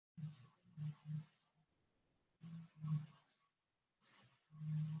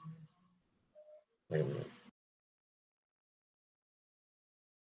Wait a minute.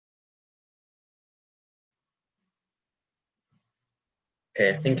 Okay,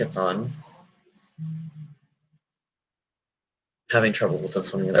 I think it's on. Having troubles with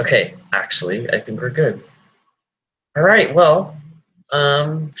this one. Okay, actually, I think we're good. All right, well,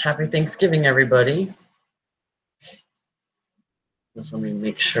 happy Thanksgiving, everybody. Just let me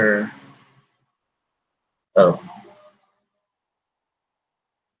make sure. Oh,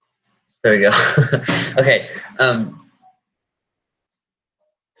 there we go. Okay,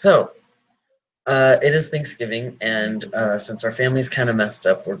 so it is Thanksgiving, and since our family's kind of messed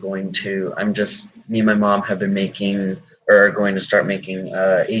up, me and my mom have been making, or are going to start making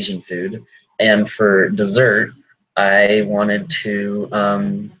Asian food. And for dessert, I wanted to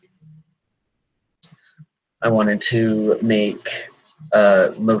make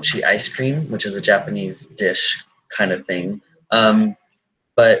Mochi Ice Cream, which is a Japanese dish kind of thing.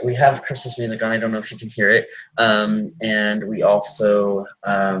 But we have Christmas music on. I don't know if you can hear it. And we also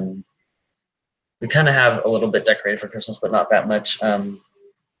we kind of have a little bit decorated for Christmas, but not that much. I'm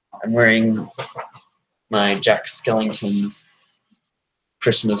wearing my Jack Skellington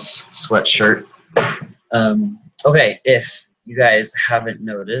Christmas sweatshirt. Okay, if you guys haven't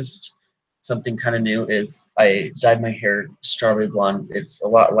noticed, something kind of new is I dyed my hair strawberry blonde. It's a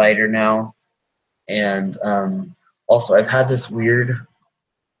lot lighter now. And also, I've had this weird,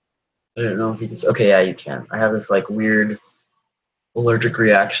 I don't know if you can see, okay, yeah, you can. I have this like weird allergic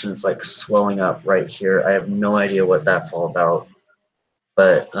reaction. It's like swelling up right here. I have no idea what that's all about.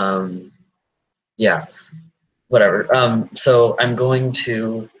 But yeah, whatever. So I'm going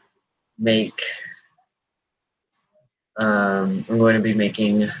to make, I'm going to be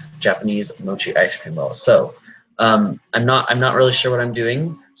making Japanese mochi ice cream balls. So I'm not really sure what I'm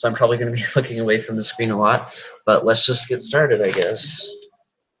doing. So I'm probably going to be looking away from the screen a lot. But let's just get started, I guess.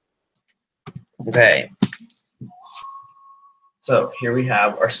 Okay. So here we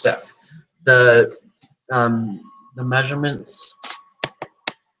have our stuff. The measurements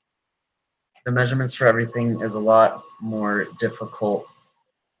for everything is a lot more difficult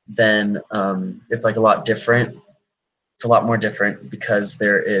than it's like a lot different. It's a lot more different because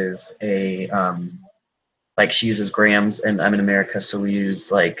there is a like she uses grams and I'm in America, so we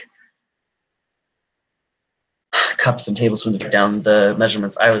use like cups and tablespoons to get down the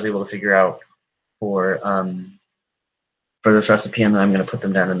measurements I was able to figure out for this recipe, and then I'm going to put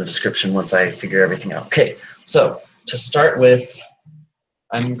them down in the description once I figure everything out. Okay, so to start with,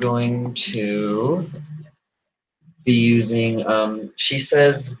 I'm going to be using, she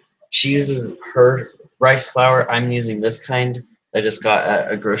says she uses her rice flour. I'm using this kind I just got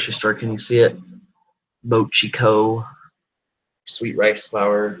at a grocery store. Can you see it? Mochi sweet rice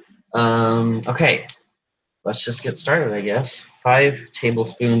flour. Okay, let's just get started, I guess. 5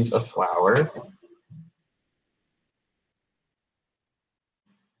 tablespoons of flour.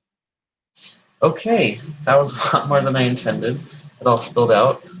 Okay, that was a lot more than I intended. It all spilled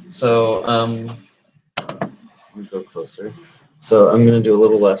out. So let me go closer. So I'm gonna do a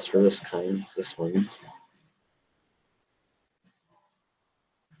little less for this one.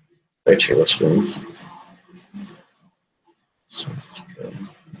 5 tablespoons. So,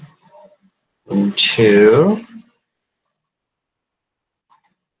 1, 2.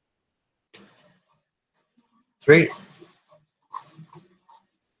 3.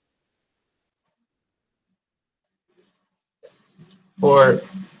 4.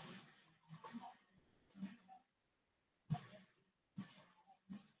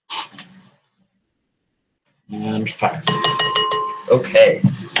 And 5. Okay.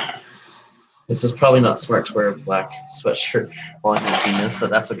 This is probably not smart to wear a black sweatshirt while I'm making this, but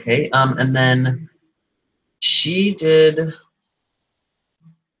that's okay. And then she did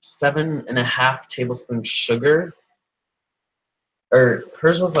 7.5 tablespoons sugar, or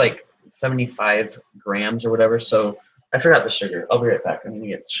hers was like 75 grams or whatever. So I forgot the sugar. I'll be right back. I'm gonna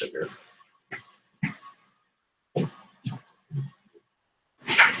get the sugar.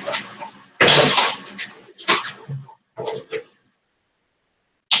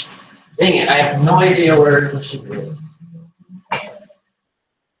 Dang it, I have no idea where the sugar is.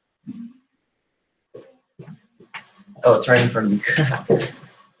 Oh, it's right in front of me.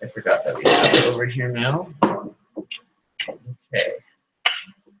 I forgot that we have it over here now. Okay.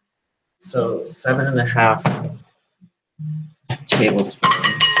 So 7.5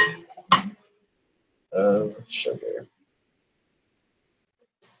 tablespoons of sugar.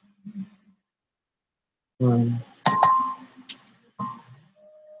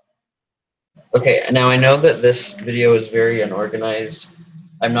 Okay, now I know that this video is very unorganized.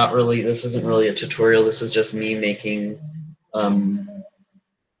 I'm not really, this isn't really a tutorial. This is just me making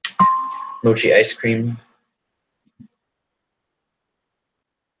mochi ice cream.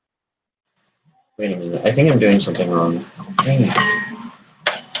 Wait a minute, I think I'm doing something wrong. Dang it.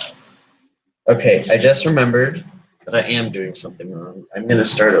 Okay, I just remembered that I am doing something wrong. I'm gonna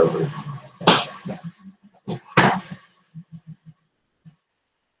start over.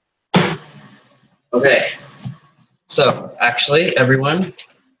 Okay, so actually everyone,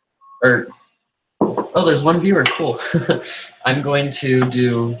 or, oh, there's one viewer, cool. I'm going to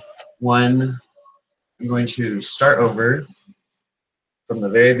do one, I'm going to start over from the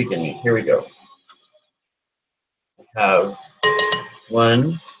very beginning. Here we go. We have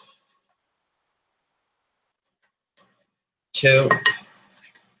 1, 2,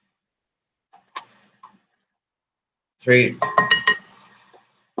 3,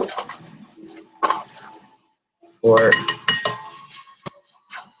 4.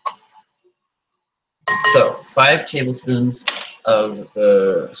 So 5 tablespoons of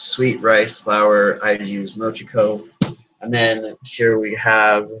the sweet rice flour. I use Mochico. And then here we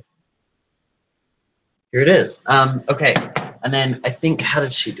have, here it is. Okay, and then I think, how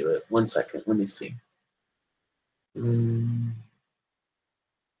did she do it? 1 second, let me see.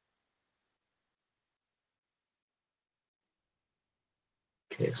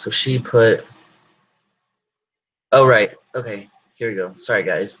 Okay, so she put, oh right, okay, here we go. Sorry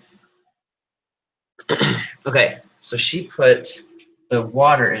guys. Okay, so she put the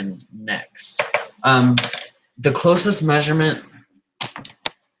water in next. The closest measurement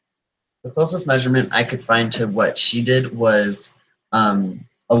I could find to what she did was a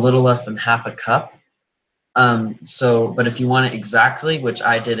little less than half a cup. But if you want it exactly, which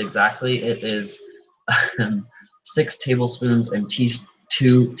I did exactly, it is 6 tablespoons and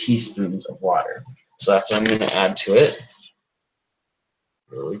 2 teaspoons of water. So that's what I'm going to add to it.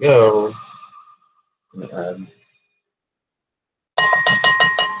 Here we go. I'm going to add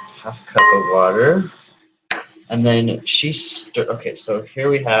half cup of water. And then she okay, so here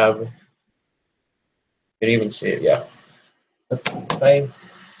we have, you can even see it, yeah. Let's see, does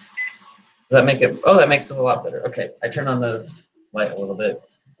that make it, oh, that makes it a lot better. Okay, I turn on the light a little bit.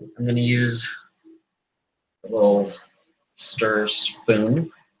 I'm going to use a little stir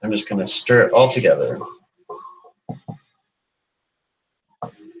spoon. I'm just going to stir it all together.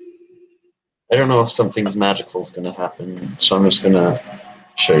 I don't know if something's magical is going to happen, so I'm just going to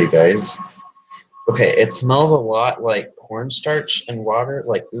show you guys. Okay, it smells a lot like cornstarch and water,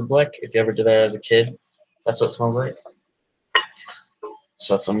 like oobleck, if you ever did that as a kid. That's what it smells like.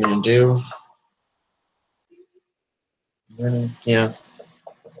 So that's what I'm going to do. Then, yeah.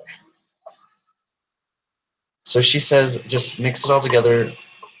 So she says just mix it all together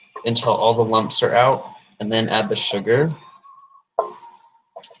until all the lumps are out, and then add the sugar.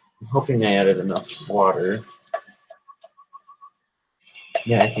 I'm hoping I added enough water.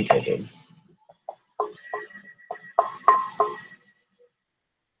 Yeah, I think I did.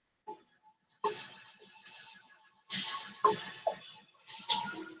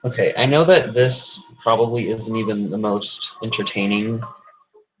 Okay, I know that this probably isn't even the most entertaining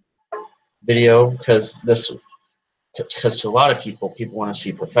video because to a lot of people want to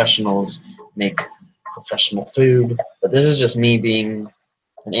see professionals make professional food, but this is just me being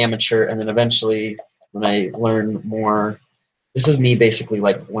an amateur, and then eventually when I learn more, this is me basically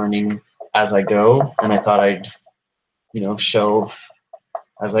like learning as I go, and I thought I'd, show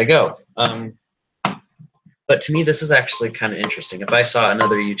as I go. But to me, this is actually kind of interesting. If I saw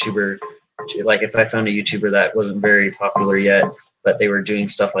another YouTuber, like if I found a YouTuber that wasn't very popular yet, but they were doing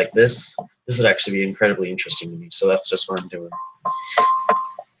stuff like this would actually be incredibly interesting to me. So that's just what I'm doing.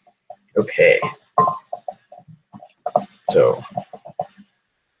 Okay. So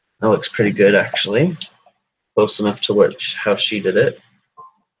that looks pretty good, actually. Close enough to how she did it.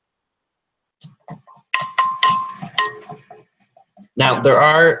 Now, there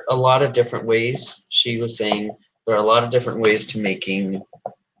are a lot of different ways. She was saying there are a lot of different ways to making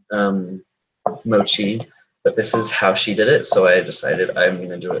mochi, but this is how she did it, so I decided I'm going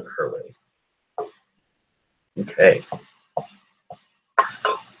to do it her way. Okay.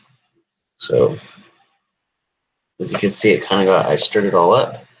 So, as you can see, I stirred it all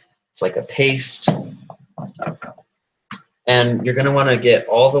up. It's like a paste. And you're going to want to get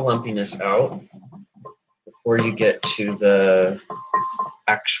all the lumpiness out before you get to the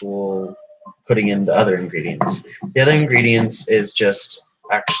actual putting in the other ingredients. The other ingredients is just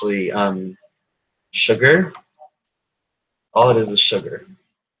actually sugar. All it is sugar.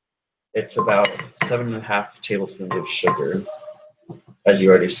 It's about 7.5 tablespoons of sugar, as you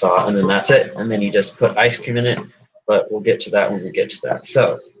already saw, and then that's it. And then you just put ice cream in it, but we'll get to that when we get to that.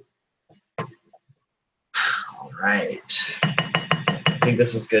 So, all right. I think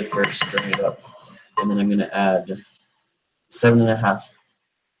this is good for stirring it up. And then I'm going to add 7.5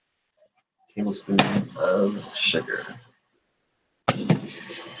 tablespoons of sugar.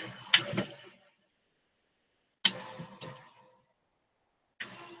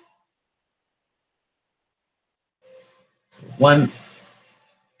 So 1,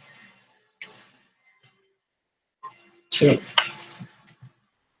 2,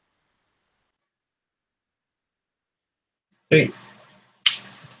 3,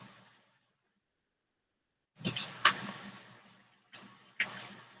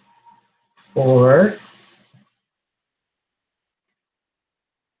 4,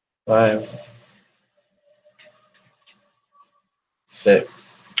 5,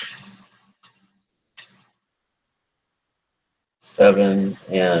 6, 7,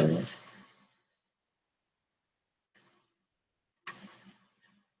 and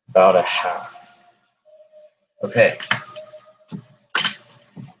about a half. Okay.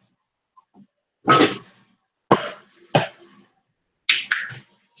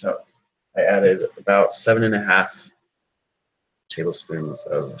 So I added about 7.5 tablespoons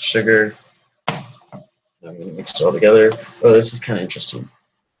of sugar. I'm going to mix it all together. Oh, this is kind of interesting. Can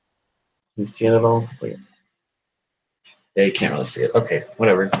you see it at all? Wait. Yeah, you can't really see it. Okay,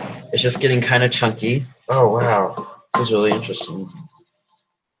 whatever. It's just getting kind of chunky. Oh, wow. This is really interesting.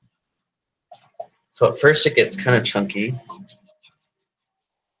 So at first it gets kind of chunky.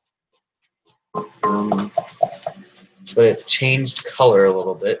 But it's changed color a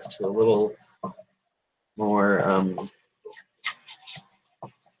little bit to a little more.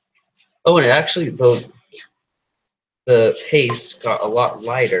 Oh, and actually the paste got a lot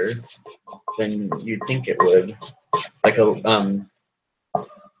lighter than you'd think it would. Like a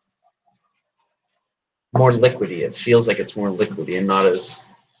more liquidy. It feels like it's more liquidy and not as.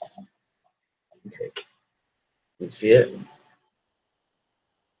 Okay, you see it?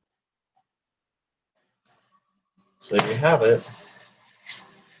 So there you have it. It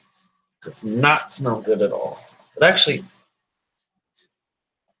does not smell good at all. But actually,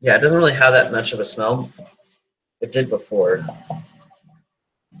 yeah, it doesn't really have that much of a smell. It did before,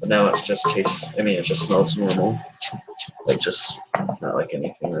 but now it just tastes. I mean, it just smells normal, like just not like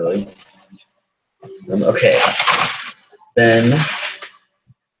anything really. Okay, then.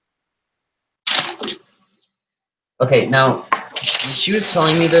 Okay, now when she was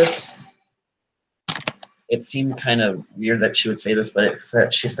telling me this, it seemed kind of weird that she would say this, but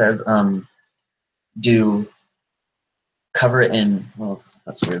she says, do cover it in. Well,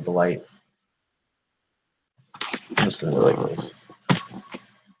 that's weird. The light. I'm just gonna go like this.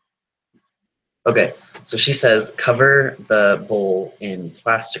 Okay, so she says cover the bowl in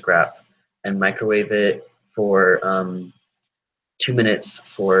plastic wrap and microwave it for 2 minutes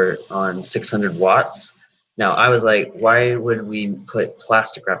on 600 watts. Now I was like, why would we put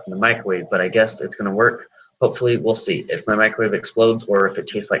plastic wrap in the microwave? But I guess it's gonna work. Hopefully, we'll see. If my microwave explodes or if it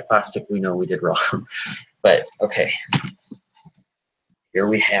tastes like plastic, we know we did wrong. But okay, here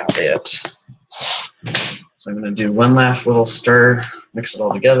we have it. So I'm gonna do one last little stir, mix it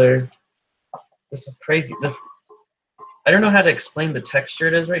all together. This is crazy. I don't know how to explain the texture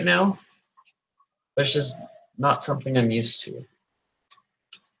it is right now, but it's just not something I'm used to.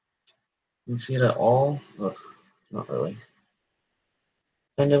 You see it at all? Ugh, not really.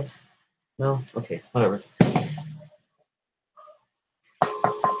 Kind of. No? Okay, whatever.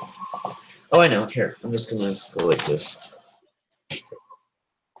 Oh, I know. Here, I'm just gonna go like this.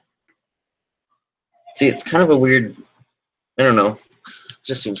 See, it's kind of a weird, I don't know. It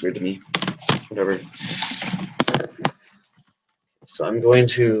just seems weird to me. Whatever. So I'm going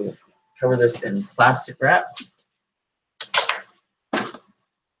to cover this in plastic wrap.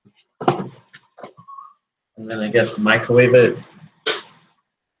 And then I guess microwave it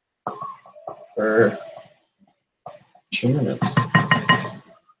for 2 minutes.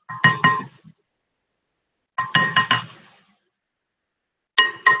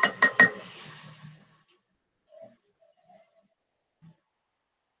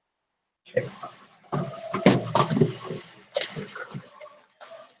 Okay.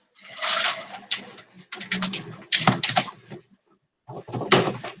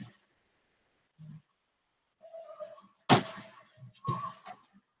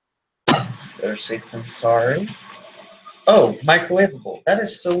 Better safe than sorry. Oh, microwavable. That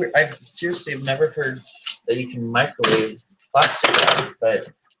is so weird. I seriously have never heard that you can microwave plastic wrap,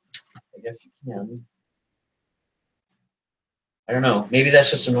 but I guess you can. I don't know. Maybe that's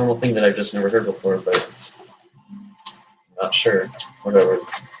just a normal thing that I've just never heard before, but I'm not sure. Whatever.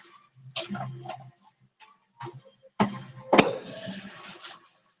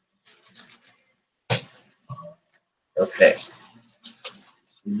 Okay, so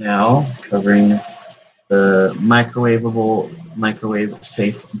now covering the microwave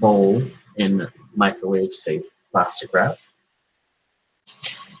safe bowl in microwave safe plastic wrap.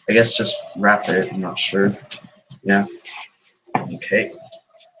 I guess just wrap it, I'm not sure. Yeah. Okay.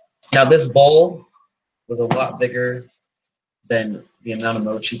 Now this bowl was a lot bigger than the amount of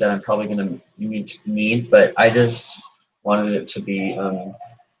mochi that I'm probably going to need, but I just wanted it to be,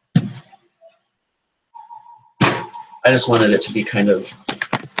 kind of,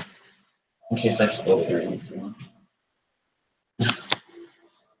 in case I spill it or anything.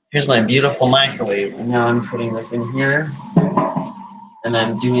 Here's my beautiful microwave, and now I'm putting this in here, and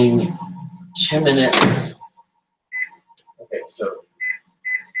I'm doing 2 minutes. Okay, so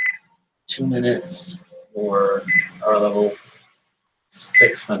 2 minutes for our level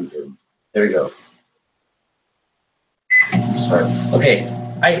 600. There we go. Start. Okay,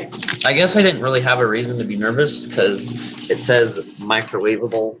 I guess I didn't really have a reason to be nervous because it says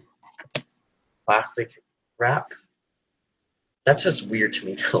microwavable plastic wrap. That's just weird to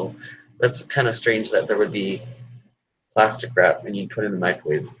me though. That's kind of strange that there would be plastic wrap and you put it in the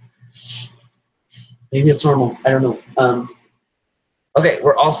microwave. Maybe it's normal. I don't know. Okay,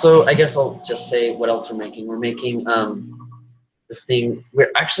 we're also, I guess I'll just say what else we're making. We're making this thing.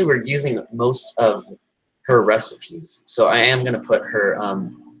 We're using most of her recipes. So I am going to put her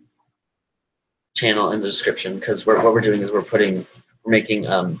channel in the description because what we're doing is we're making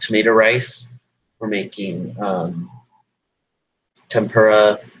tomato rice. We're making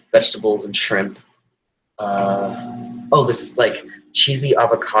tempura, vegetables, and shrimp. Oh, this is like cheesy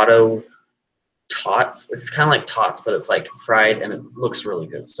avocado tots. It's kind of like tots, but it's like fried and it looks really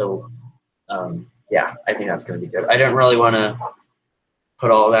good. So yeah, I think that's going to be good. I don't really want to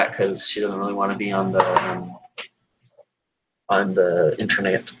put all of that because she doesn't really want to be on the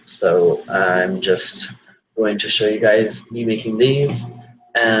internet. So I'm just going to show you guys me making these.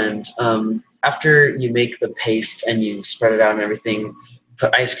 And after you make the paste and you spread it out and everything,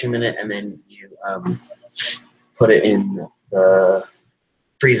 put ice cream in it, and then you put it in the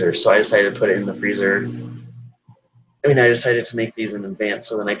freezer. So I decided to put it in the freezer. I decided to make these in advance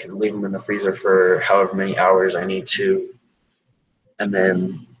so then I can leave them in the freezer for however many hours I need to. And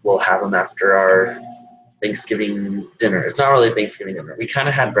then we'll have them after our Thanksgiving dinner. It's not really Thanksgiving dinner. We kind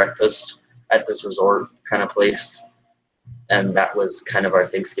of had breakfast at this resort kind of place, and that was kind of our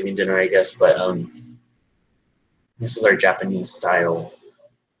Thanksgiving dinner, I guess. But this is our Japanese style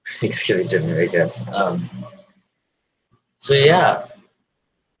Thanksgiving dinner, I guess. So yeah,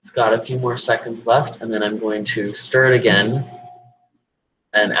 it's got a few more seconds left, and then I'm going to stir it again.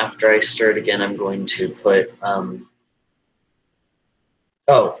 And after I stir it again, I'm going to put.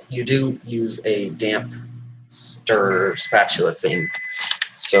 Oh, you do use a damp stir spatula thing.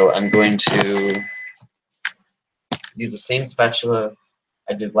 So I'm going to use the same spatula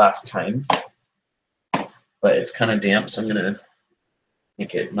I did last time, but it's kind of damp, so I'm going to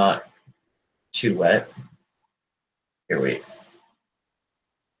make it not too wet. Here, wait.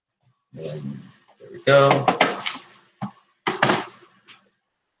 And there we go.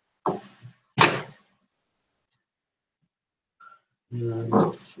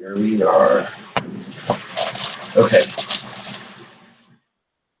 And here we are. Okay.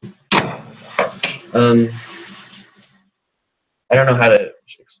 I don't know how to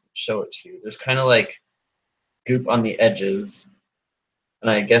show it to you. There's kind of like goop on the edges,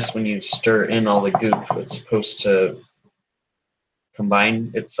 and I guess when you stir in all the goop, it's supposed to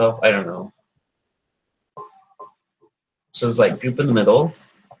combine itself. I don't know. So it's like goop in the middle,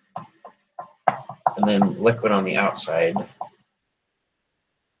 and then liquid on the outside.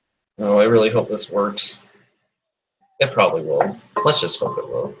 Oh, I really hope this works. It probably will. Let's just hope it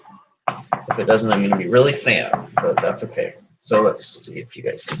will. If it doesn't, I'm going to be really sad, but that's okay. So let's see if you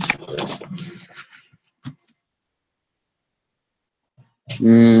guys can see this.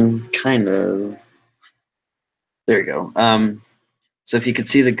 Kind of. There you go. So if you could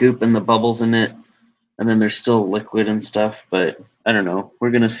see the goop and the bubbles in it, and then there's still liquid and stuff, but I don't know.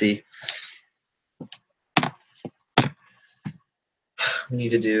 We're going to see. We need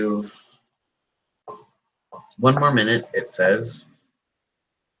to do 1 more minute, it says,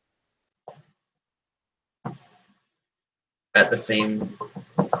 at the same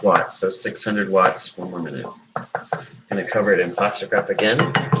watts, so 600 watts, 1 more minute. Going to cover it in plastic wrap again.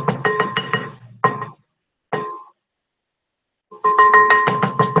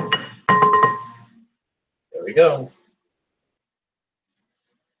 There we go.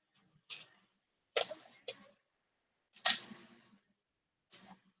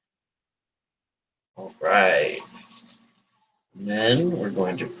 All right. And then we're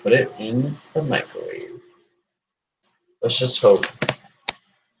going to put it in the microwave. Let's just hope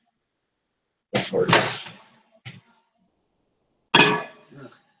this works. Okay.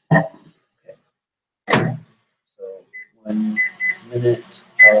 So 1 minute,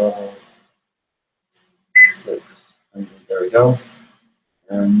 600. There we go.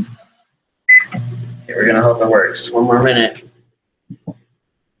 Okay, we're gonna hope it works. 1 more minute.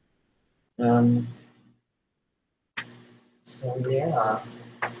 So yeah.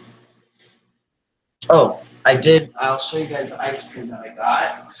 Oh, I'll show you guys the ice cream that I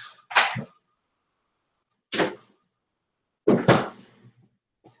got.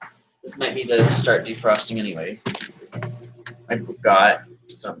 This might need to start defrosting anyway. I got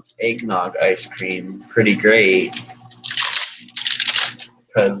some eggnog ice cream. Pretty great.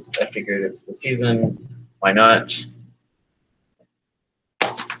 Because I figured it's the season. Why not?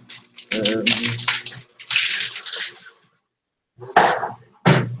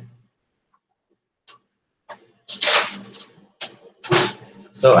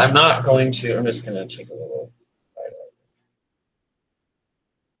 So I'm just going to take a little bite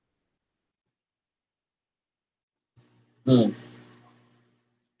of this.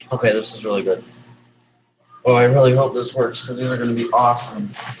 Okay, this is really good. Oh, I really hope this works because these are going to be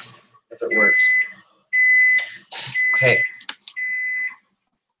awesome if it works. Okay.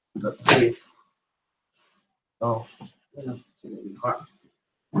 Let's see. Oh, yeah, it's going to be hot.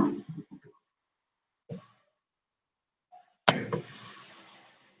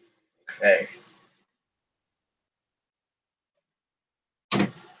 Okay.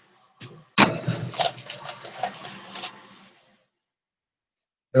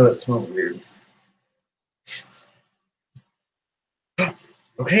 Oh, it smells weird.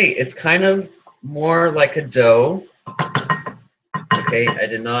 Okay, it's kind of more like a dough. Okay,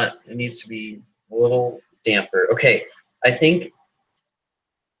 it needs to be a little damper. Okay, I think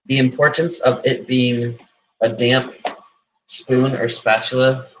the importance of it being a damp spoon or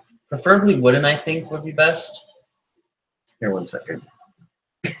spatula, preferably wooden, I think would be best. Here, 1 second.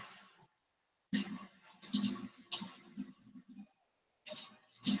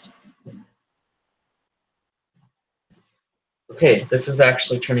 Okay, this is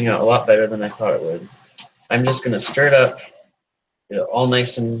actually turning out a lot better than I thought it would. I'm just going to stir it up, get it all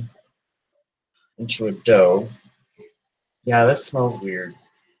nice and into a dough. Yeah, this smells weird.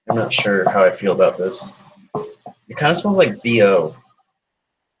 I'm not sure how I feel about this. It kind of smells like BO.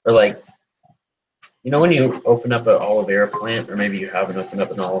 Or like, you know when you open up an aloe vera plant, or maybe you haven't opened up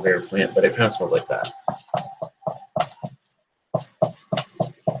an aloe vera plant, but it kind of smells like that.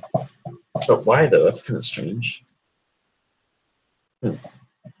 But why though? That's kind of strange. All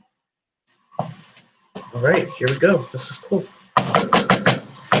right, here we go. This is cool. Dang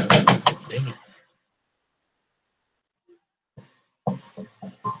it.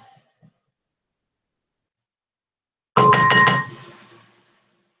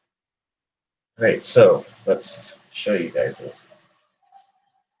 All right, so let's show you guys this.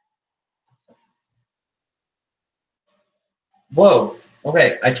 Whoa.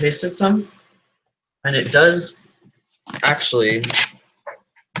 Okay, I tasted some, and it does actually,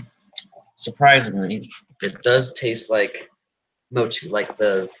 surprisingly, it does taste like mochi, like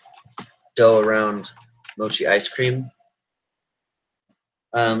the dough around mochi ice cream.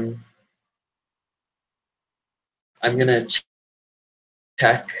 I'm gonna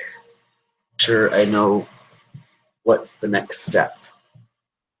check, sure I know what's the next step.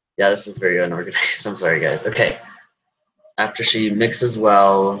 Yeah, this is very unorganized. I'm sorry, guys. Okay. After she mixes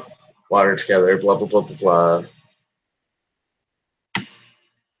well, water together, blah, blah, blah, blah, blah.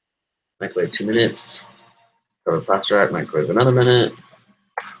 Microwave 2 minutes. Cover plastic wrap, microwave another minute.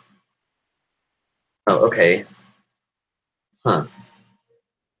 Oh, okay. Huh.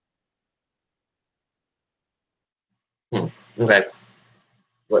 Okay.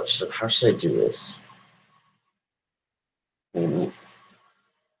 How should I do this?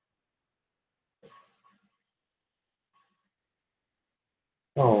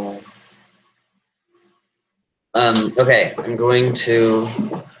 Oh. Okay, I'm going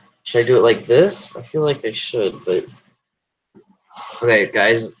to, should I do it like this? I feel like I should, but, okay,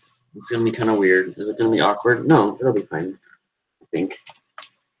 guys, it's gonna be kind of weird. Is it gonna be awkward? No, it'll be fine, I think.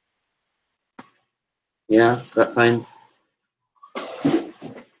 Yeah, is that fine?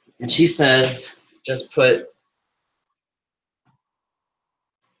 And she says, just put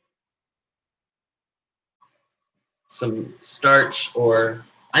some starch, or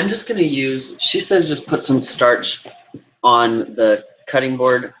I'm just gonna use, she says just put some starch on the cutting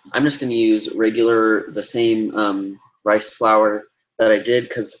board. I'm just gonna use the same rice flour that I did,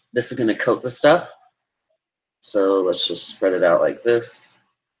 because this is gonna coat the stuff. So let's just spread it out like this.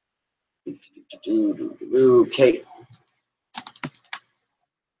 Okay.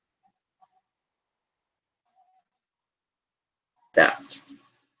 that.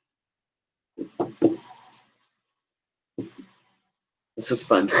 This is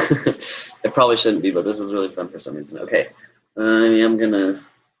fun. It probably shouldn't be, but this is really fun for some reason. Okay, I am gonna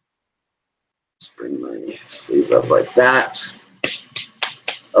just bring my sleeves up like that.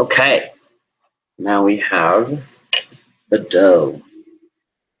 Okay, now we have the dough.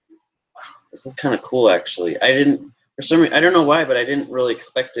 This is kind of cool, actually. I didn't, for some reason, I don't know why, but I didn't really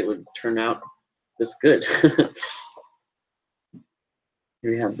expect it would turn out this good. Here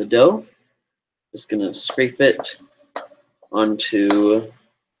we have the dough. Just gonna scrape it onto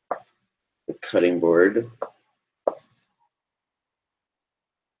the cutting board.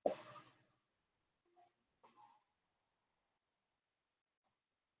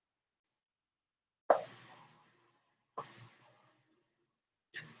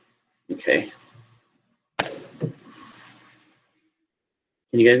 Okay. Can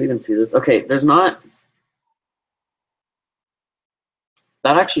you guys even see this? Okay, there's not,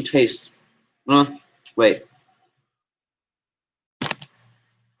 that actually tastes, wait.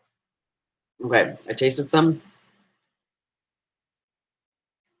 Okay, I tasted some.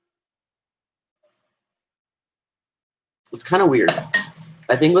 It's kind of weird.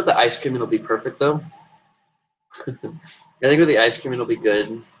 I think with the ice cream it'll be perfect though. I think with the ice cream it'll be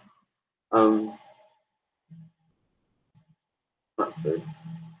good. Not good.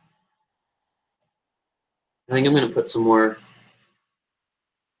 I think I'm gonna put some more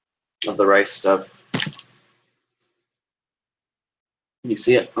of the rice stuff. Can you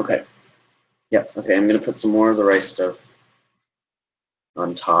see it? Okay. Yeah, okay, I'm gonna put some more of the rice stuff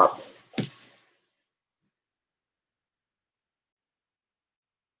on top.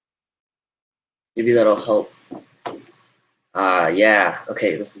 Maybe that'll help. Yeah,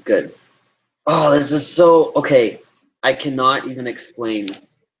 okay, this is good. Oh, this is so, okay. I cannot even explain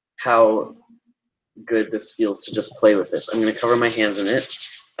how good this feels to just play with this. I'm gonna cover my hands in it.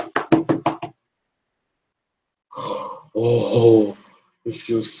 Oh, this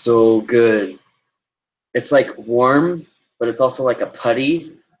feels so good. It's like warm, but it's also like a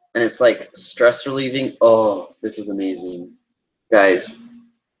putty, and it's like stress relieving. Oh, this is amazing. Guys,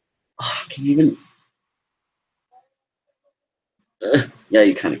 can you even, yeah,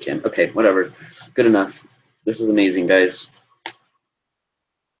 you kind of can. Okay, whatever. Good enough. This is amazing, guys.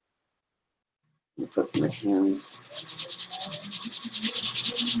 Put my hands.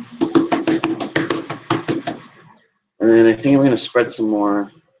 And then I think I'm going to spread some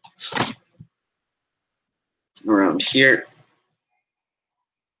more around here.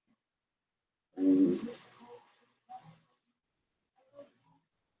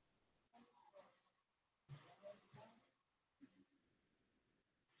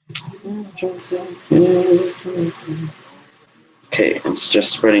 Okay, I'm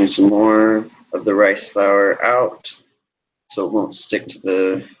just spreading some more of the rice flour out so it won't stick to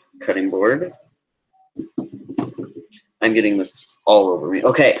the cutting board. I'm getting this all over me.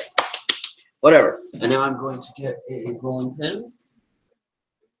 Okay, whatever. And now I'm going to get a rolling pin.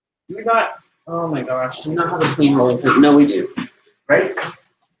 Do we not? Oh my gosh, do we not have a clean rolling pin? No, we do. Right?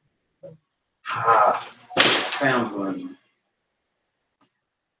 Found one.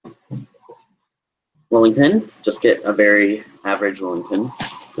 Rolling pin. Just get a very average rolling pin.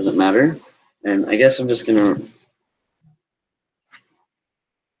 Doesn't matter. And I guess I'm just gonna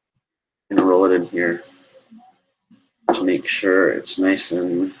roll it in here to make sure it's nice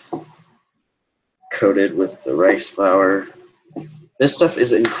and coated with the rice flour. This stuff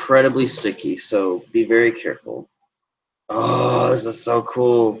is incredibly sticky, so be very careful. Oh, this is so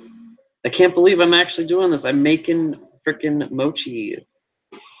cool. I can't believe I'm actually doing this. I'm making freaking mochi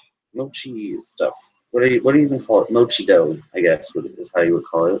stuff. What do you even call it? Mochi dough, I guess, is how you would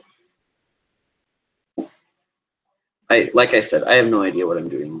call it. Like I said, I have no idea what I'm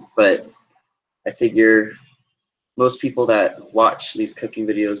doing, but I figure most people that watch these cooking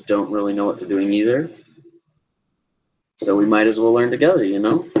videos don't really know what they're doing either. So we might as well learn together, you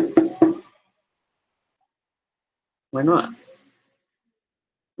know? Why not?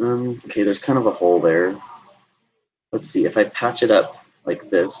 Okay, there's kind of a hole there. Let's see, if I patch it up like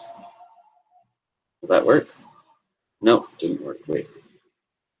this, will that work? Nope, didn't work. Wait.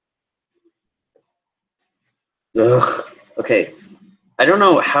 Ugh. Okay. I don't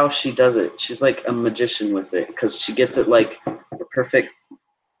know how she does it. She's like a magician with it because she gets it like the perfect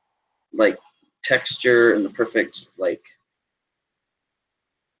like texture and the perfect like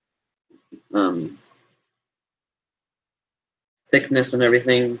thickness and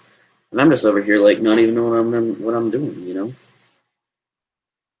everything. And I'm just over here like not even knowing what I'm doing, you know?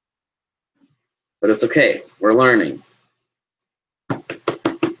 But it's okay. We're learning.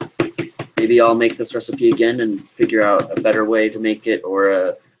 Maybe maybe I'll make this recipe again and figure out a better way to make it, or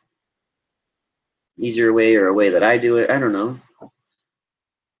a easier way, or a way that I do it. I don't know.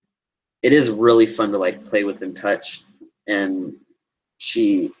 It is really fun to like play with and touch. And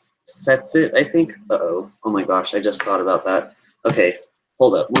she sets it, I think. Uh-oh. Oh my gosh, I just thought about that. Okay,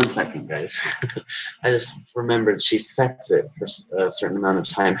 hold up 1 second, guys. I just remembered she sets it for a certain amount of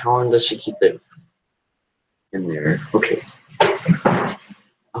time. How long does she keep it in there? Okay.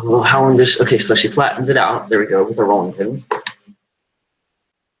 Oh, how long does she, okay, so she flattens it out. There we go, with a rolling pin.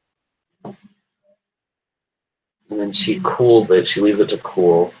 And then she cools it. She leaves it to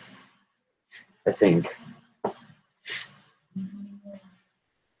cool, I think.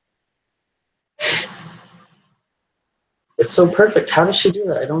 It's so perfect. How does she do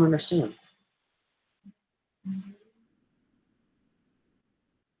that? I don't understand.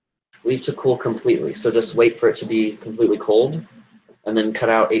 Leave to cool completely. So just wait for it to be completely cold and then cut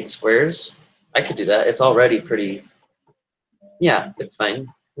out 8 squares. I could do that. It's already pretty, yeah, it's fine.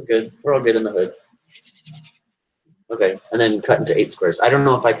 We're good. We're all good in the hood. Okay, and then cut into 8 squares. I don't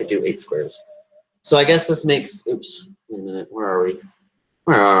know if I could do 8 squares. So I guess this makes, oops, wait a minute, where are we?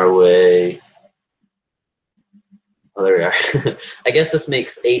 Where are we? Oh, there we are. I guess this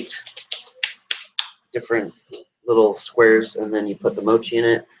makes 8 different little squares, and then you put the mochi in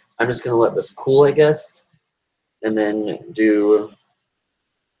it. I'm just gonna let this cool, I guess, and then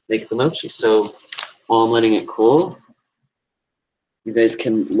make the mochi. So while I'm letting it cool, you guys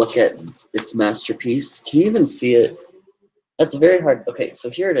can look at its masterpiece. Can you even see it? That's very hard. Okay, so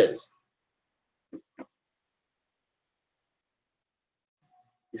here it is.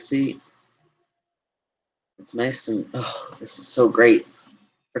 You see, it's nice and, oh, this is so great.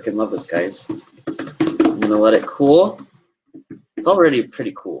 Freaking love this, guys. I'm gonna let it cool. It's already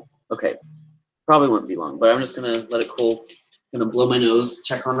pretty cool. Okay, probably won't be long, but I'm just gonna let it cool. Gonna blow my nose,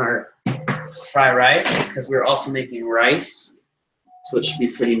 check on our fry rice, because we're also making rice, so it should be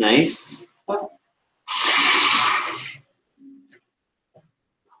pretty nice.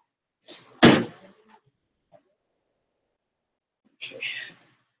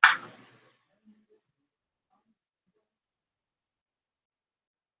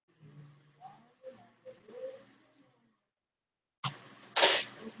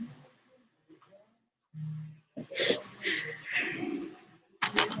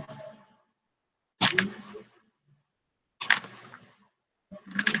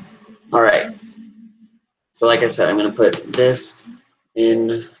 All right. So like I said, I'm gonna put this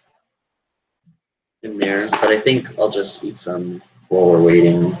in there, but I think I'll just eat some while we're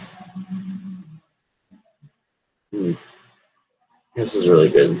waiting. This is really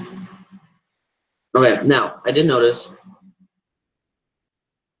good. Okay, now I did notice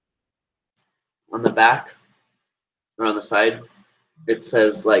on the back or on the side, it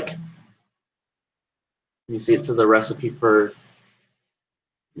says like, you see it says a recipe for,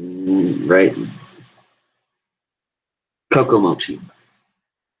 right, cocoa mochi.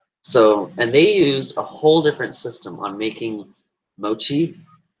 So, and they used a whole different system on making mochi.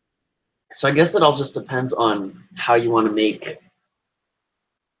 So I guess it all just depends on how you want to make,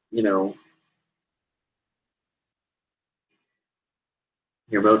 you know,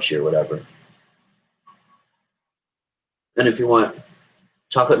 your mochi or whatever. And if you want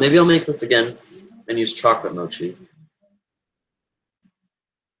chocolate, maybe I'll make this again and use chocolate mochi.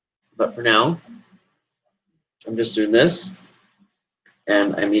 But for now, I'm just doing this,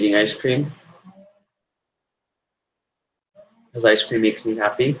 and I'm eating ice cream, because ice cream makes me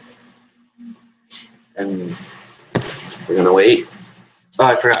happy. And we're gonna wait. Oh,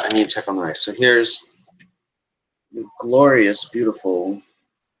 I forgot, I need to check on the rice. So here's the glorious, beautiful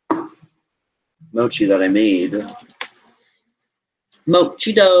mochi that I made.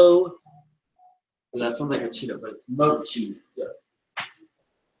 Mochi dough. Well, that sounds like a Cheeto, but it's mochi dough.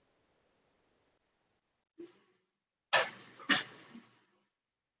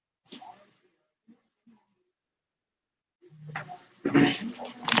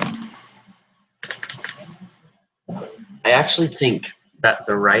 I actually think that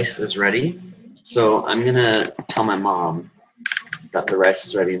the rice is ready. So I'm gonna tell my mom that the rice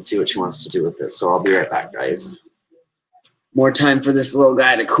is ready and see what she wants to do with it. So I'll be right back, guys. More time for this little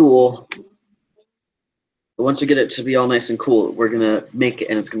guy to cool. But once we get it to be all nice and cool, we're gonna make it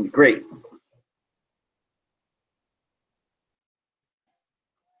and it's gonna be great.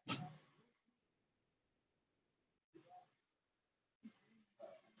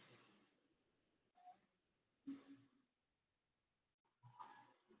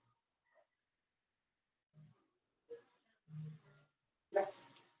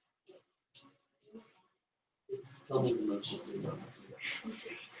 It's filming the mochi.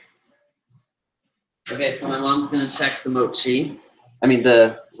 Okay, so my mom's gonna check the mochi. I mean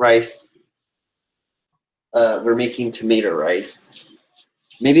the rice. We're making tomato rice.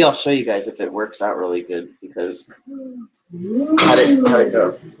 Maybe I'll show you guys if it works out really good because how'd it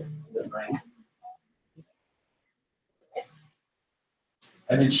go?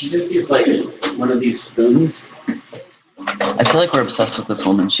 I mean, she just used like one of these spoons. I feel like we're obsessed with this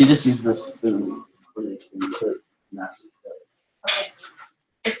woman. She just used this spoon for these things to mash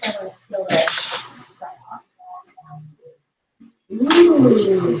it together.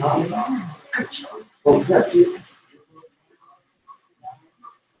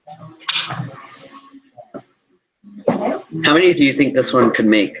 How many do you think this one could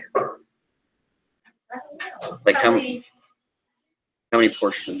make? Like how many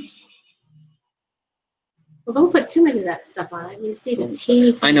portions? Well, don't put too much of that stuff on it. You just need a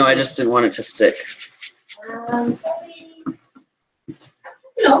teeny. I know. I just didn't want it to stick.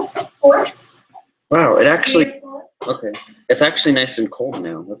 Four. Wow, it actually. Okay, it's actually nice and cold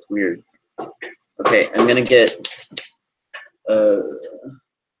now. That's weird. Okay, I'm gonna get a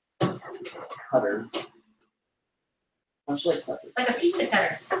cutter. How should I cut this? Like a pizza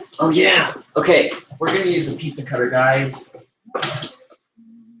cutter. Oh yeah. Okay, we're gonna use a pizza cutter, guys.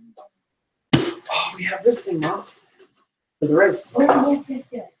 Oh, we have this thing now for the rice.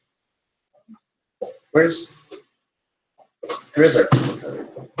 Yes. Where's our pizza cutter?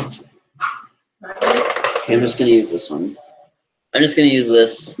 Okay, I'm just gonna use this one. I'm just gonna use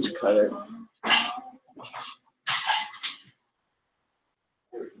this to cut it.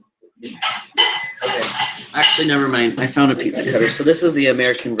 Okay, actually, never mind. I found a pizza cutter. So this is the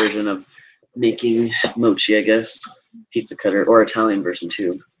American version of making mochi, I guess. Pizza cutter, or Italian version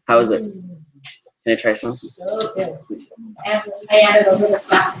too. How is it? Can I try some? So good. I added a little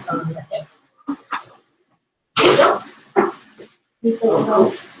saffron with it.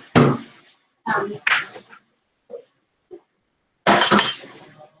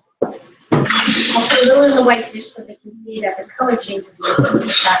 I'll put a little in the white dish so they can see that the color changes.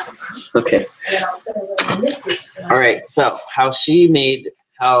 Okay. All right. So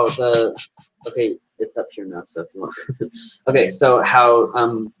okay, it's up here now. So if you want. Okay. So how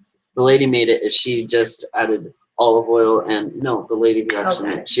the lady made it is she just added olive oil and no, the lady who actually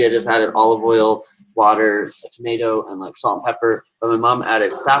made it, she had just added olive oil, water, a tomato, and like salt and pepper. But my mom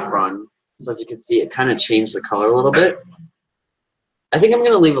added saffron. So as you can see, it kind of changed the color a little bit. I think I'm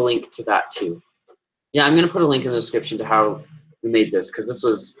gonna leave a link to that too. Yeah, I'm gonna put a link in the description to how we made this because this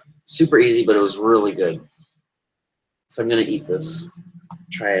was super easy, but it was really good. So I'm gonna eat this,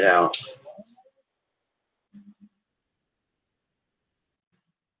 try it out.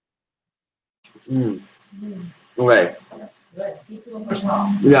 Okay.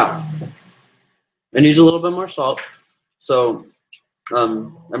 Yeah. It needs a little bit more salt. So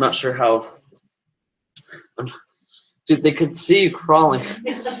I'm not sure how. Dude, they could see you crawling.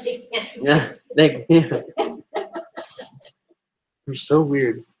 Yeah, they can. You're so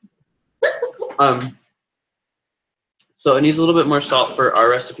weird. So it needs a little bit more salt for our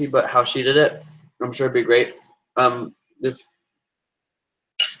recipe, but how she did it, I'm sure it'd be great.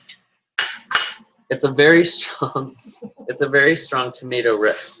 It's a very strong tomato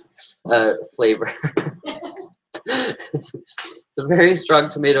flavor. It's a very strong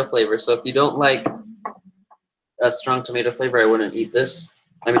tomato flavor. So if you don't like a strong tomato flavor, I wouldn't eat this.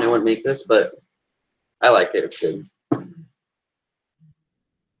 I mean, I wouldn't make this, but I like it. It's good.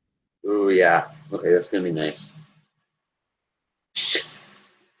 Ooh, yeah. Okay, that's gonna be nice.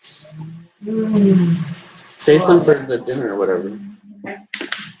 Save some for the dinner or whatever.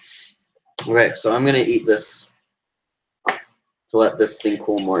 Okay, so I'm gonna eat this to let this thing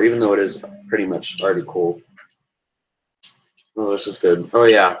cool more, even though it is pretty much already cool. Oh, this is good. Oh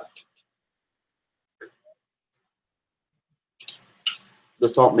yeah. The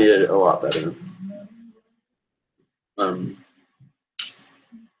salt made it a lot better.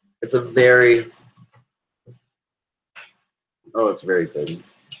 It's it's very good.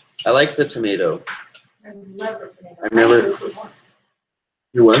 I like the tomato. I love the tomato. I've never.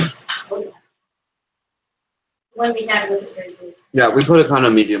 You what? One we had was very good. Yeah, we put a kind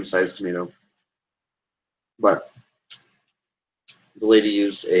of medium-sized tomato, but the lady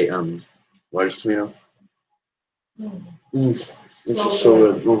used a large tomato. This is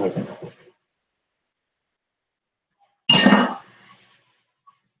so good. Oh my God.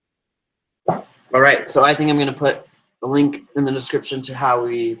 All right, so I think I'm gonna put a link in the description to how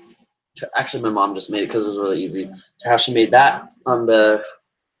actually my mom just made it because it was really easy, to how she made that on the.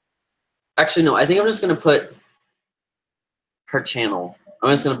 Actually, no, I think I'm just gonna put her channel.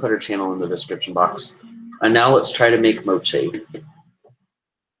 I'm just gonna put her channel in the description box. And now let's try to make mochi.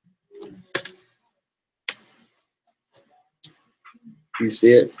 You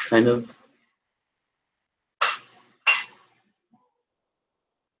see it, kind of?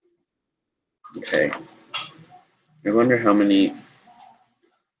 Okay. I wonder how many.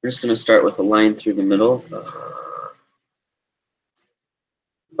 We're just going to start with a line through the middle. Ugh.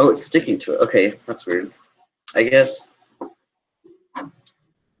 Oh, it's sticking to it. Okay, that's weird. I guess I'm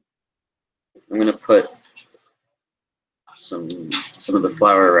going to put some of the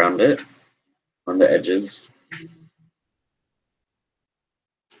flour around it on the edges.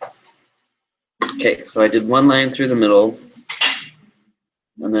 Okay, so I did one line through the middle,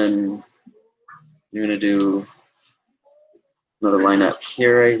 and then you're going to do another line up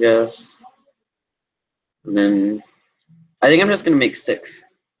here, I guess. And then I think I'm just going to make 6.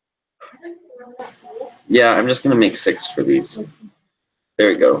 Yeah, I'm just going to make 6 for these. There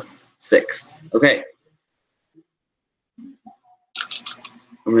we go. 6. Okay.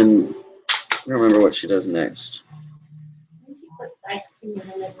 I'm going to remember what she does next. She puts ice cream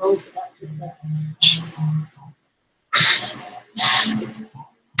and then rolls it up with the.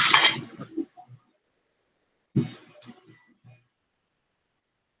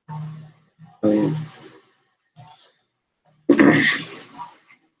 I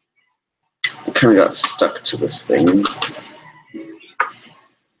kind of got stuck to this thing.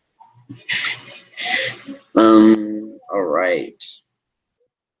 All right.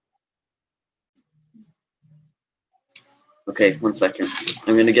 Okay, 1 second.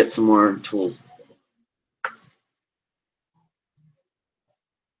 I'm gonna get some more tools.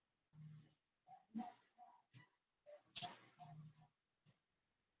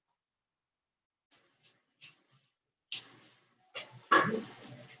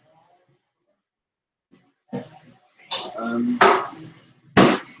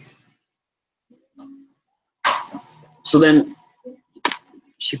 So then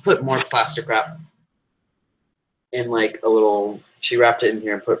she put more plastic wrap in like a little, she wrapped it in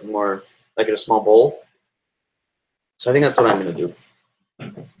here and put more like in a small bowl. So I think that's what I'm gonna do.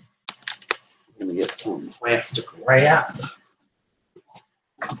 I'm gonna get some plastic wrap.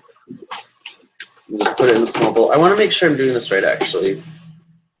 And just put it in a small bowl. I wanna make sure I'm doing this right actually.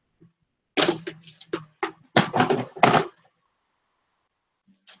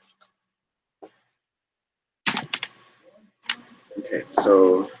 Okay,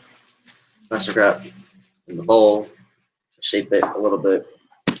 so plastic wrap in the bowl, shape it a little bit.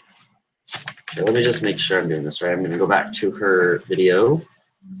 Okay, let me just make sure I'm doing this right. I'm gonna go back to her video.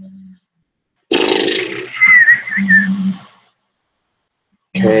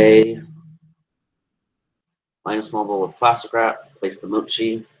 Okay. Line a small bowl with plastic wrap, place the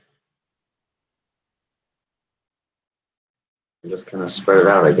mochi, and just kind of spread it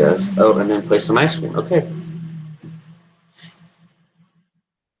out, I guess. Oh, and then place some ice cream. Okay.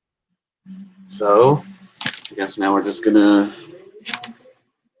 So, I guess now we're just gonna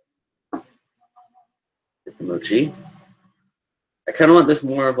get the mochi. I kind of want this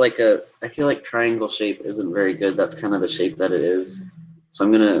more of like a, I feel like triangle shape isn't very good. That's kind of the shape that it is. So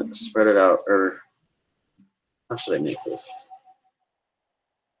I'm gonna spread it out, or how should I make this?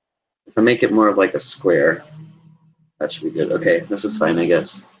 If I make it more of like a square, that should be good. Okay, this is fine, I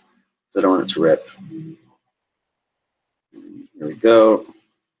guess, because I don't want it to rip. Here we go.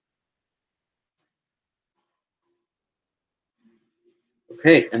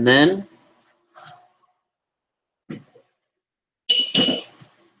 Okay, and then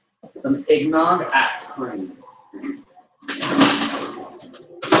some eggnog ice cream.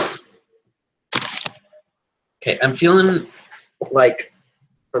 Okay, I'm feeling like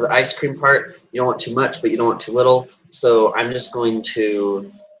for the ice cream part, you don't want too much, but you don't want too little. So I'm just going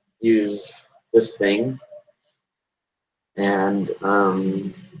to use this thing and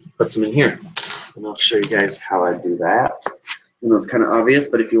put some in here. And I'll show you guys how I do that. I know it's kind of obvious,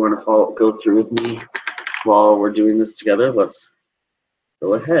 but if you want to go through with me while we're doing this together, let's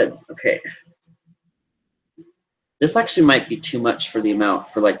go ahead. Okay. This actually might be too much for the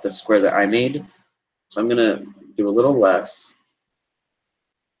amount for like the square that I made. So I'm gonna do a little less.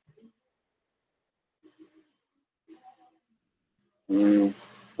 Want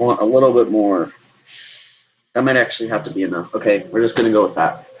a little bit more. That might actually have to be enough. Okay, we're just gonna go with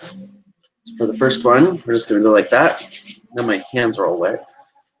that. So for the first one, we're just gonna go like that. Now my hands are all wet.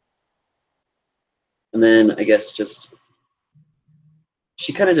 And then I guess just,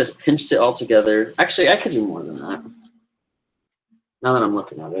 she kind of just pinched it all together. Actually, I could do more than that. Now that I'm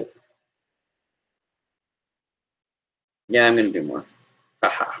looking at it. Yeah, I'm gonna do more. Ha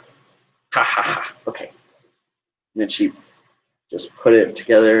ha. Ha ha ha. Okay. And then she just put it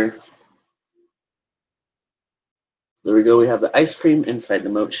together. There we go. We have the ice cream inside the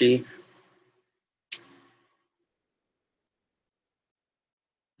mochi.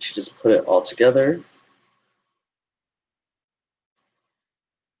 to just put it all together.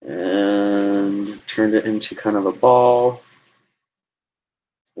 And turned it into kind of a ball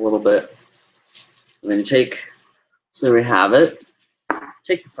a little bit. And then you take, so there we have it.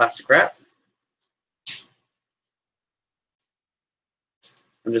 Take the plastic wrap.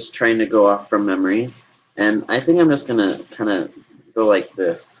 I'm just trying to go off from memory. And I think I'm just gonna kind of go like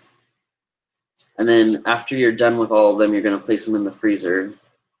this. And then after you're done with all of them, you're gonna place them in the freezer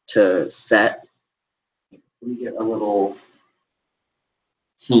to set. So we get a little,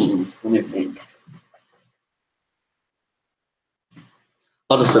 let me think.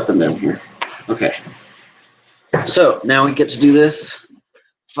 I'll just set them down here. Okay. So now we get to do this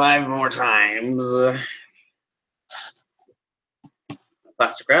 5 more times.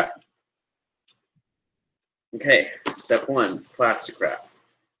 Plastic wrap. Okay, step 1, plastic wrap.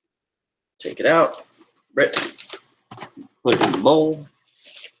 Take it out, put it in the bowl.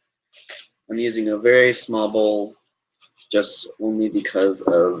 I'm using a very small bowl just only because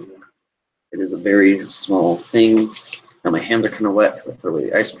of it is a very small thing. Now my hands are kind of wet because I put away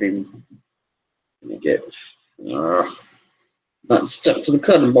the ice cream. Let me get not stuck to the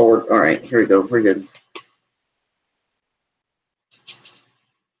cutting board. All right, here we go. We're good.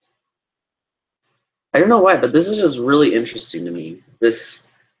 I don't know why, but this is just really interesting to me. The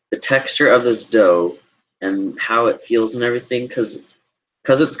texture of this dough and how it feels and everything, because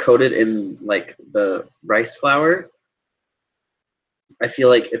it's coated in like the rice flour. I feel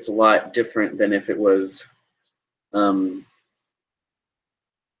like it's a lot different than if it was put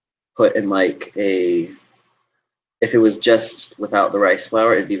in like if it was just without the rice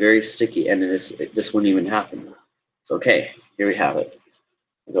flour, it'd be very sticky, and this wouldn't even happen. So okay, here we have it.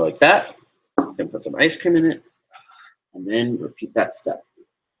 We go like that. Then put some ice cream in it, and then repeat that step.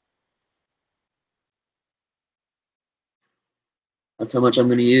 That's how much I'm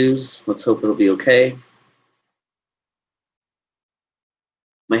going to use. Let's hope it'll be okay.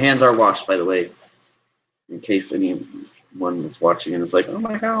 My hands are washed, by the way, in case anyone is watching and is like, oh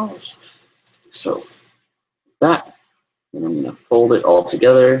my gosh. So that, and I'm going to fold it all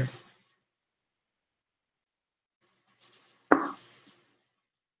together.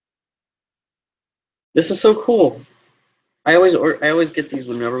 This is so cool. I always get these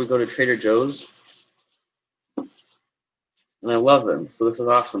whenever we go to Trader Joe's, and I love them. So this is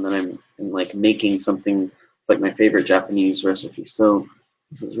awesome that I'm like making something like my favorite Japanese recipe. So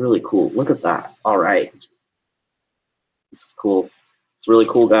this is really cool. Look at that. All right. This is cool. It's really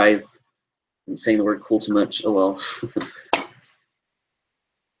cool, guys. I'm saying the word cool too much. Oh well.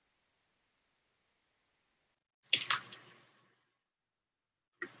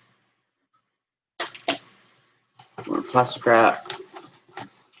 More plastic wrap.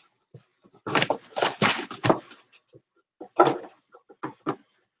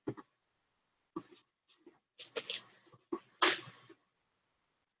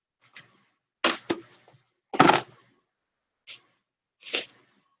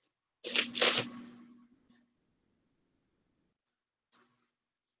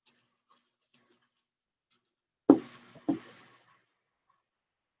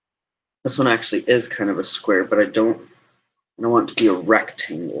 This one actually is kind of a square, but I don't want it to be a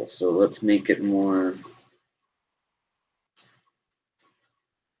rectangle. So let's make it more, a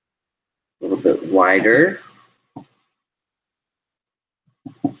little bit wider.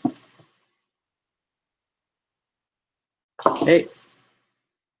 Okay.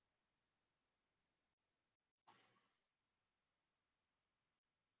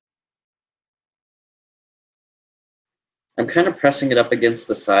 I'm kind of pressing it up against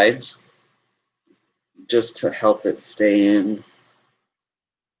the sides just to help it stay in.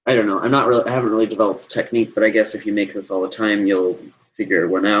 I don't know. I haven't really developed a technique, but I guess if you make this all the time, you'll figure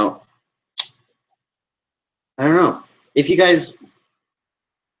one out. I don't know. If you guys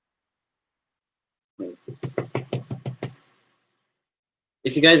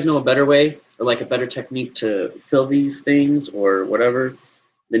know a better way or like a better technique to fill these things or whatever,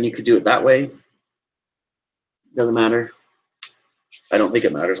 then you could do it that way. Doesn't matter. I don't think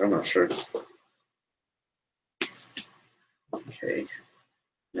it matters. I'm not sure. Okay.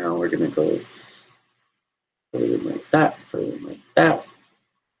 Now we're gonna go put it in like that, put it in like that.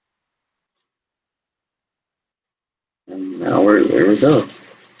 And now there we go.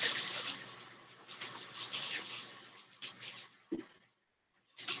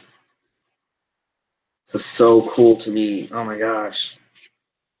 This is so cool to me. Oh my gosh.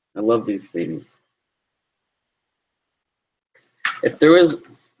 I love these things. If there was,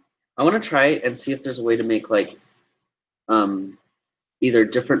 I want to try and see if there's a way to make like either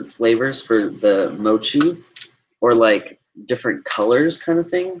different flavors for the mochi or like different colors kind of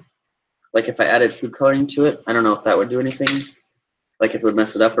thing. Like if I added food coloring to it, I don't know if that would do anything. Like if it would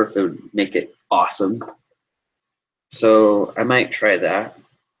mess it up or if it would make it awesome. So I might try that.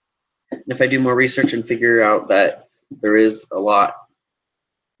 And if I do more research and figure out that there is a lot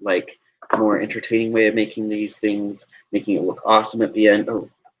like more entertaining way of making these things, making it look awesome at the end. Oh,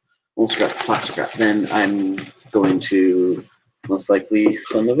 almost forgot the plastic wrap. Then I'm going to most likely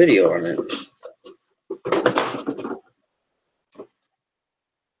film a video on it.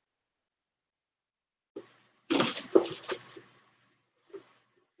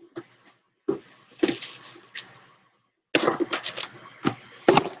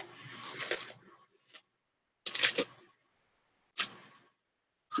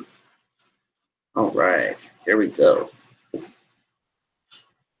 All right, here we go.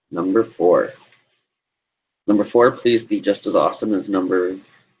 Number 4. Number 4, please be just as awesome as number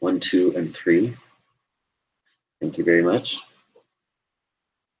 1, 2, and 3. Thank you very much.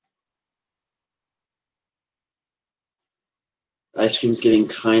 Ice cream's getting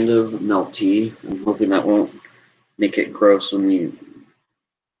kind of melty. I'm hoping that won't make it gross when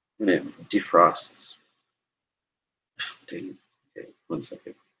it defrosts. Dang. Okay, 1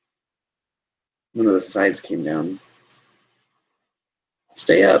 second. One of the sides came down.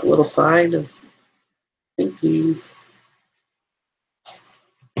 Stay up, little side. Thank you.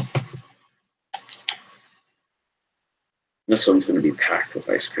 This one's going to be packed with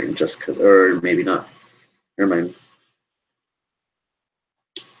ice cream just because, or maybe not. Never mind.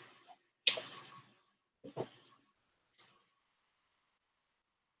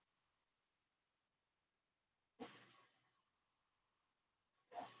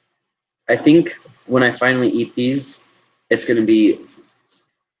 I think when I finally eat these, it's going to be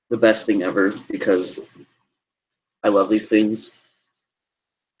the best thing ever because I love these things.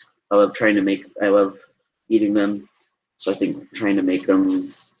 I love eating them. So I think trying to make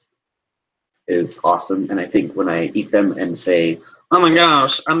them is awesome. And I think when I eat them and say, oh my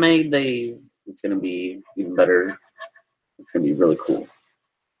gosh, I made these, it's going to be even better. It's going to be really cool.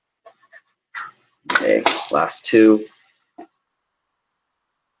 Okay, last 2.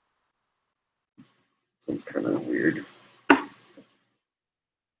 It's kind of weird.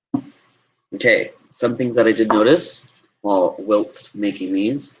 Okay, some things that I did notice while whilst making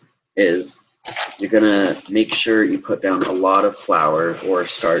these is you're gonna make sure you put down a lot of flour or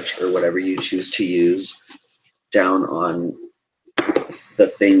starch or whatever you choose to use down on the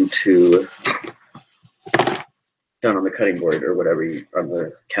thing down on the cutting board or whatever on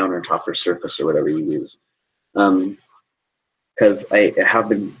the countertop or surface or whatever you use. Because I have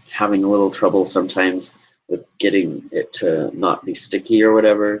been having a little trouble sometimes with getting it to not be sticky or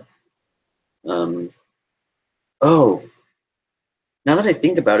whatever. Oh, now that I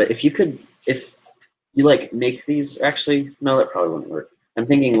think about it, if you like make these, actually, no, that probably wouldn't work. I'm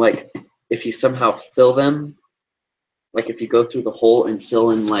thinking like if you somehow fill them, like if you go through the hole and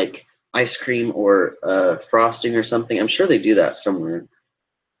fill in like ice cream or frosting or something, I'm sure they do that somewhere.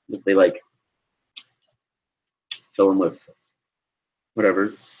 Because they like fill them with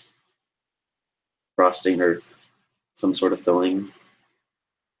whatever, frosting or some sort of filling.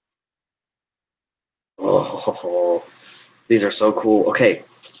 Oh, these are so cool. Okay,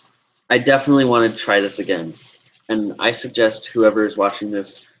 I definitely want to try this again. And I suggest whoever is watching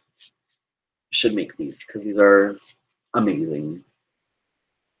this should make these because these are amazing.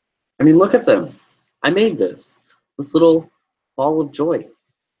 I mean, look at them. I made this little ball of joy.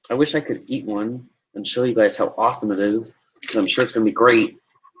 I wish I could eat one and show you guys how awesome it is. Because I'm sure it's going to be great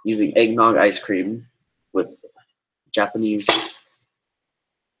using eggnog ice cream with Japanese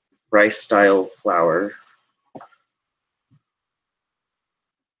rice-style flour.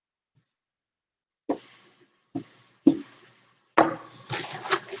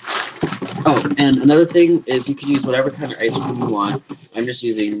 Oh, and another thing is you can use whatever kind of ice cream you want. I'm just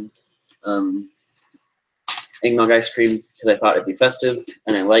using eggnog ice cream because I thought it'd be festive,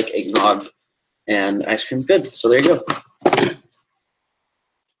 and I like eggnog, and ice cream's good. So there you go.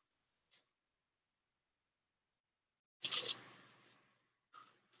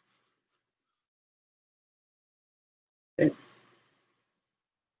 Okay.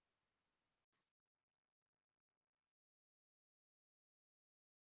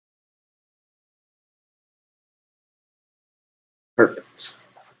 Perfect.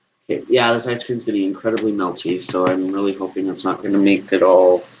 Okay, yeah, this ice cream's going to be incredibly melty, so I'm really hoping it's not going to make it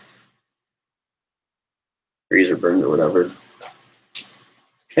all freeze or burned or whatever.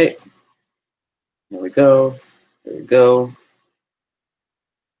 Okay, there we go. There we go.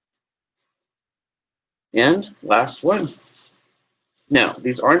 And last one. Now,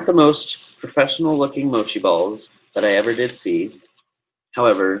 these aren't the most professional looking mochi balls, that I ever did see.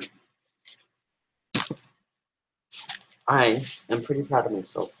 However, I am pretty proud of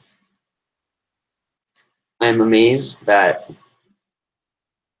myself. I am amazed that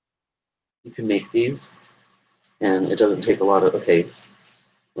you can make these, and it doesn't take a lot of, okay,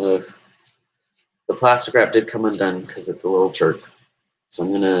 the plastic wrap did come undone because it's a little jerk. So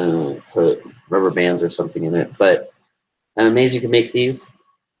I'm gonna put rubber bands or something in it, but I'm amazed you can make these,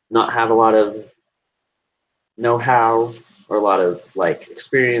 not have a lot of know-how or a lot of like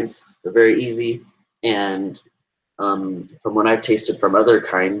experience. They're very easy, and from what I've tasted from other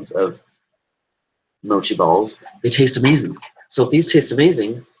kinds of mochi balls, they taste amazing. So if these taste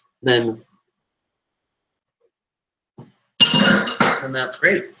amazing, then that's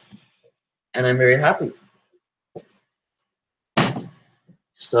great, and I'm very happy.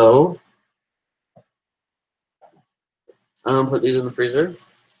 So I'm gonna put these in the freezer,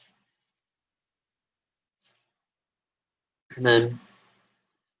 and then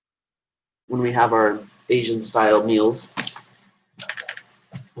when we have our Asian-style meals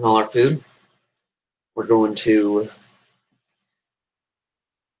and all our food, we're going to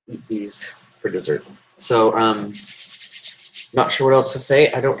eat these for dessert. So not sure what else to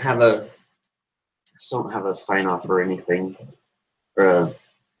say. I don't have a sign off or anything, or a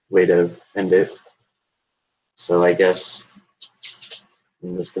way to end it. So I guess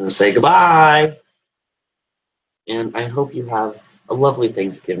I'm just gonna say goodbye, and I hope you have a lovely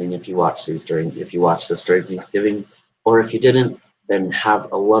Thanksgiving if you watch this during Thanksgiving, or if you didn't, then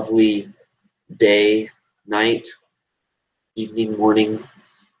have a lovely day, night, evening, morning.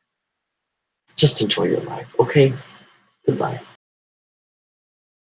 Just enjoy your life, okay? Goodbye.